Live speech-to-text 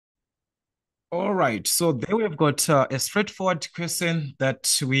All right, so there we've got a straightforward question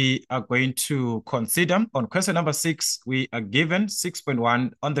that we are going to consider. On question number 6, we are given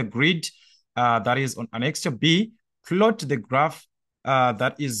 6.1 on the grid, that is on annexure B. Plot the graph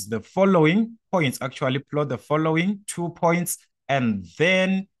that is the following points. Actually, plot the following 2 points and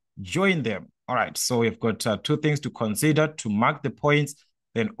then join them. All right, so we've got two things to consider: to mark the points,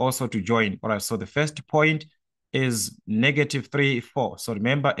 then also to join. All right, so the first point is -3, 4. So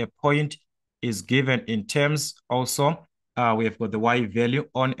remember, a point is given in terms also. We have got the y value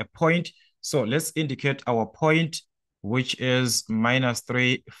on a point. So let's indicate our point, which is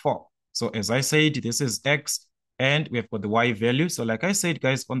 -3, 4. So as I said, this is x, and we have got the y value. So like I said,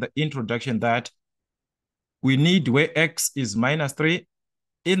 guys, on the introduction, that we need where x is -3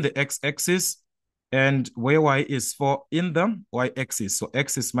 in the x-axis and where y is 4 in the y-axis. So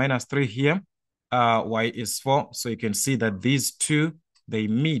x is -3 here, y is 4. So you can see that these two, they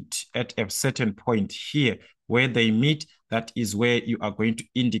meet at a certain point here. Where they meet, that is where you are going to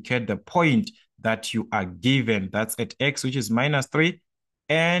indicate the point that you are given. That's at x, which is -3,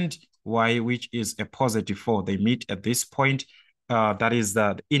 and y, which is a +4. They meet at this point. That is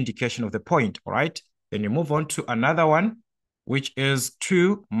the indication of the point, all right? Then you move on to another one, which is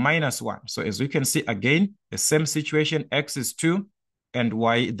 2 minus 1. So as we can see, again, the same situation, x is 2 and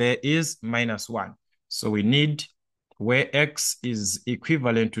y there is -1. So we need where x is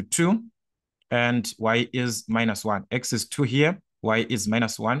equivalent to 2 and y is -1. X is 2 here, y is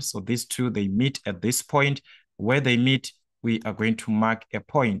 -1. So these two, they meet at this point. Where they meet, we are going to mark a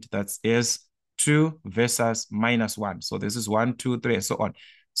point that is 2 versus -1. So this is 1, 2, 3, and so on.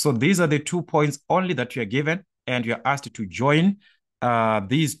 So these are the 2 points only that you are given, and you are asked to join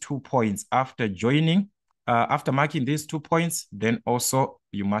these 2 points. After joining, after marking these 2 points, then also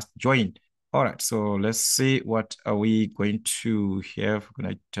you must join. All right, so let's see, what are we going to have? I'm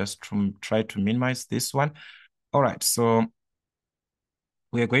going to just try to minimize this one. All right, so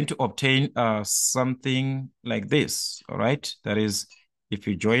we are going to obtain something like this. All right, that is, if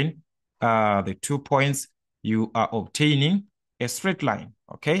you join the 2 points, you are obtaining a straight line.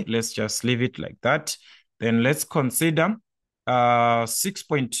 Okay, let's just leave it like that. Then let's consider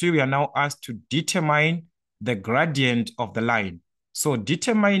 6.2. We are now asked to determine the gradient of the line. So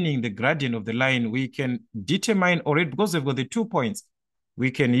determining the gradient of the line, we can determine already, because we've got the 2 points.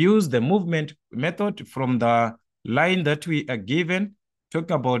 We can use the movement method from the line that we are given,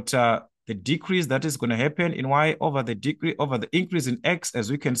 talking about the decrease that is going to happen in y over the decrease over the increase in x. As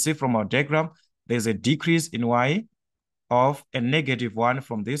we can see from our diagram, there's a decrease in y of a -1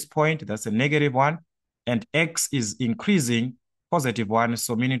 from this point. That's a -1. And x is increasing +1.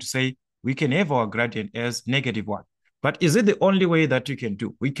 So meaning to say, we can have our gradient as -1. But is it the only way that we can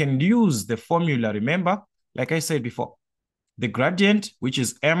do? We can use the formula. Remember, like I said before, the gradient, which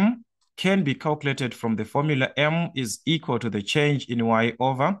is m, can be calculated from the formula. M is equal to the change in y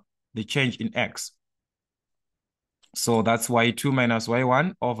over the change in x. So that's y2 minus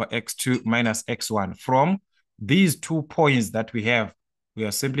y1 over x2 minus x1. From these 2 points that we have, we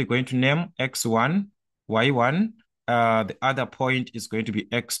are simply going to name x1, y1. The other point is going to be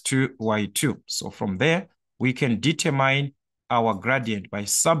x2, y2. So from there, we can determine our gradient by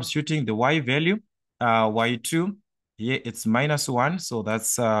substituting the y value, y2. Here it's -1, so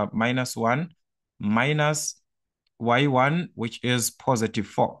that's -1 minus y1, which is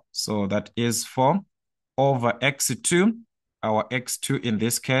 +4. So that is 4 over x2. Our x2 in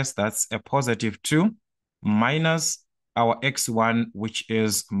this case, that's a +2, minus our x1, which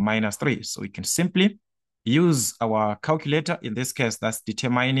is -3. So we can simply use our calculator. In this case, that's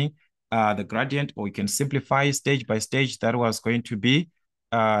determining the gradient, or we can simplify stage by stage. That was going to be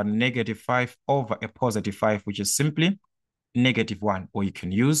 -5 over a +5, which is simply -1, or you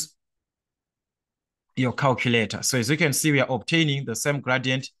can use your calculator. So as you can see, we are obtaining the same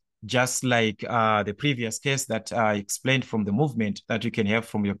gradient, just like the previous case that I explained from the movement that you can have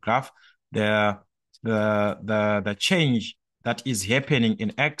from your graph. The change that is happening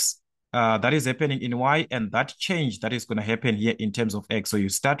in x, that is happening in y, and that change that is going to happen here in terms of x. So you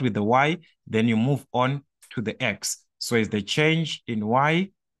start with the y, then you move on to the x. So it's the change in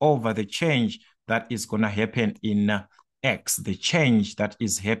y over the change that is going to happen in x, the change that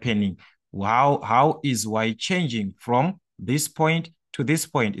is happening. How is y changing from this point to this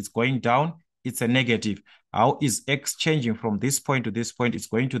point? It's going down, it's a negative. How is x changing from this point to this point? It's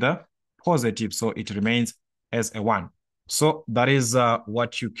going to the positive, so it remains as a 1. So that is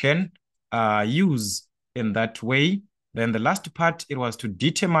what you can use in that way. Then the last part, it was to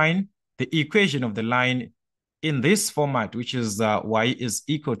determine the equation of the line in this format, which is y is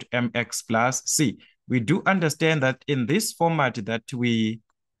equal to mx plus c. We do understand that in this format that we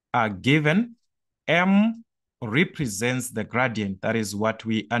are given, M represents the gradient. That is what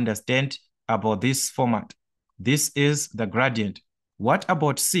we understand about this format. This is the gradient. What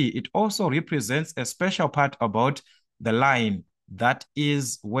about C? It also represents a special part about the line. That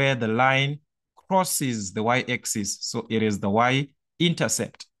is where the line crosses the y-axis. So it is the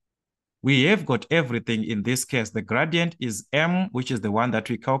y-intercept. We have got everything in this case. The gradient is M, which is the one that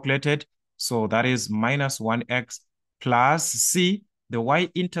we calculated. So that is minus 1x plus C, the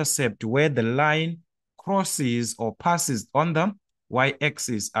y-intercept where the line crosses or passes on the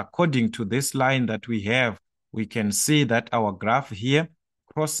y-axis. According to this line that we have, we can see that our graph here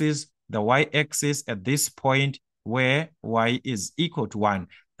crosses the y-axis at this point where y is equal to 1.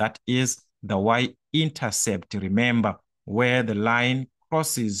 That is the y-intercept, remember, where the line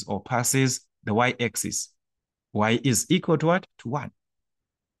crosses or passes the y-axis. Y is equal to what? To 1.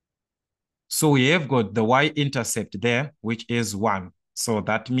 So we have got the y-intercept there, which is 1. So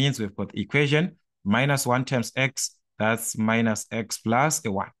that means we've got the equation minus 1 times x, that's minus x plus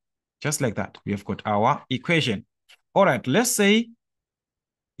a 1. Just like that, we have got our equation. All right, let's say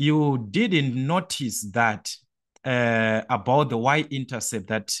you didn't notice that about the y-intercept,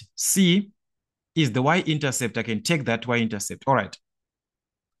 that C is the y-intercept. I can take that y-intercept. All right.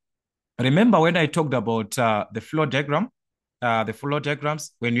 Remember when I talked about the flow diagram, the flow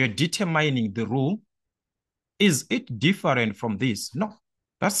diagrams, when you're determining the rule, is it different from this? No,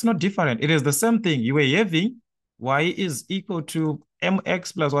 that's not different. It is the same thing. You were having y is equal to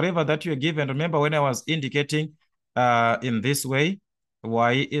mx plus whatever that you're given. Remember when I was indicating in this way,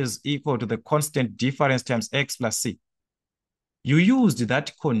 y is equal to the constant difference times x plus c. You used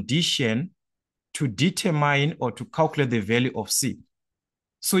that condition to determine or to calculate the value of c.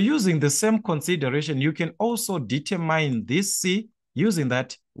 So using the same consideration, you can also determine this C using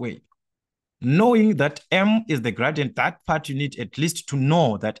that way. Knowing that M is the gradient, that part you need at least to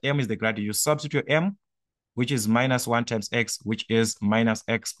know that M is the gradient. You substitute M, which is minus 1 times X, which is minus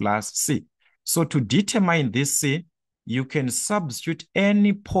X plus C. So to determine this C, you can substitute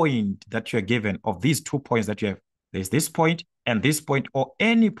any point that you're given of these 2 points that you have. There's this point and this point, or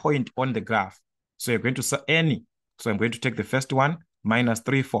any point on the graph. So you're going to say any. So I'm going to take the first one, minus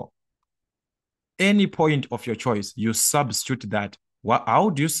 3, 4. Any point of your choice, you substitute that.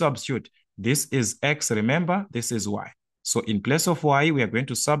 How do you substitute? This is X, remember, this is Y. So in place of Y, we are going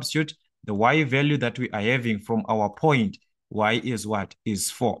to substitute the Y value that we are having from our point. Y is what? Is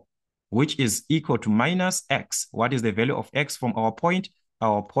 4, which is equal to minus X. What is the value of X from our point?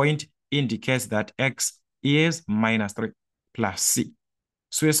 Our point indicates that X is minus 3 plus C.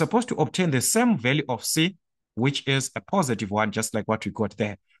 So you're supposed to obtain the same value of C, which is a positive one, just like what we got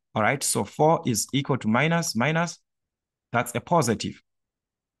there. All right, so 4 is equal to minus, that's a positive.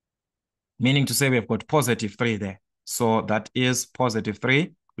 Meaning to say we have got positive 3 there. So that is positive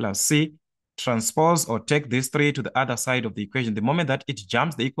 3 plus C. Transpose or take this 3 to the other side of the equation. The moment that it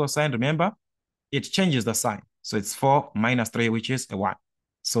jumps the equal sign, remember, it changes the sign. So it's 4 minus 3, which is a 1.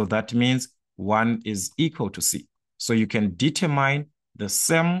 So that means 1 is equal to C. So you can determine the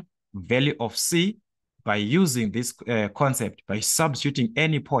same value of C by using this concept. By substituting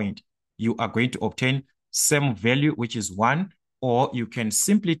any point, you are going to obtain same value, which is 1, or you can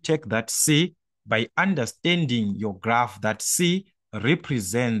simply take that C by understanding your graph that C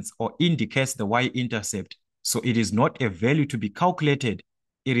represents or indicates the y-intercept. So it is not a value to be calculated.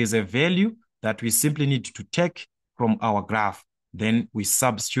 It is a value that we simply need to take from our graph. Then we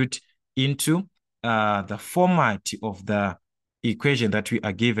substitute into the format of the equation that we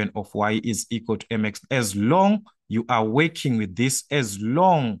are given of y is equal to mx. As long you are working with this, as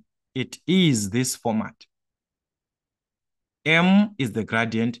long it is this format. M is the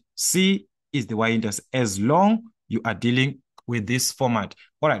gradient, C is the y-intercept, as long you are dealing with this format.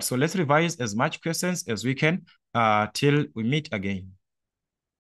 All right, so let's revise as much questions as we can till we meet again.